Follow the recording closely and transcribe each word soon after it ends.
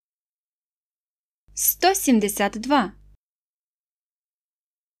172.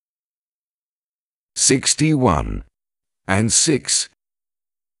 61 and 6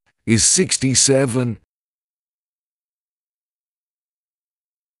 is 67.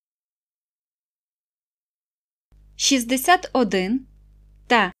 61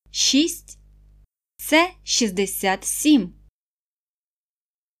 та 6 – це 67.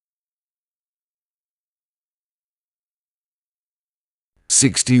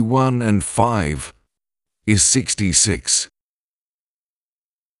 61 and 5 is 66.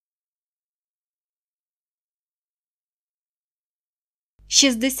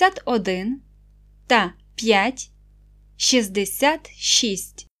 61 та 5 –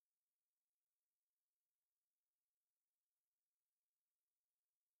 66.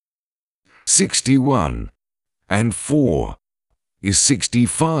 61 and 4 is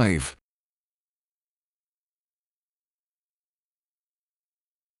 65.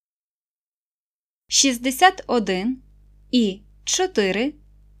 61 і 4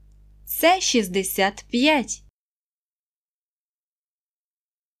 – це 65.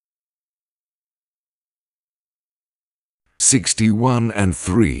 61 and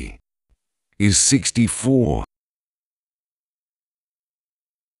 3 is 64.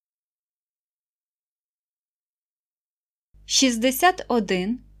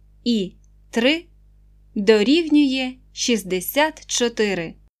 61 і 3 дорівнює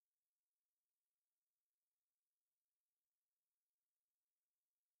 64.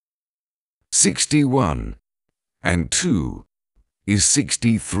 61 and 2 is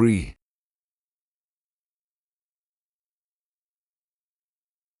 63.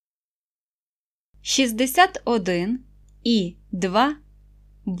 61 і 2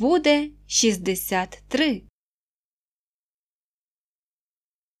 буде 63.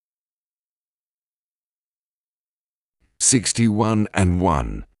 61 and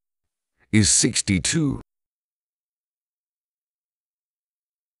 1 is 62.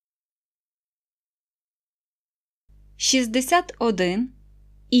 61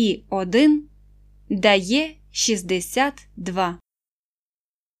 і 1 дає 62.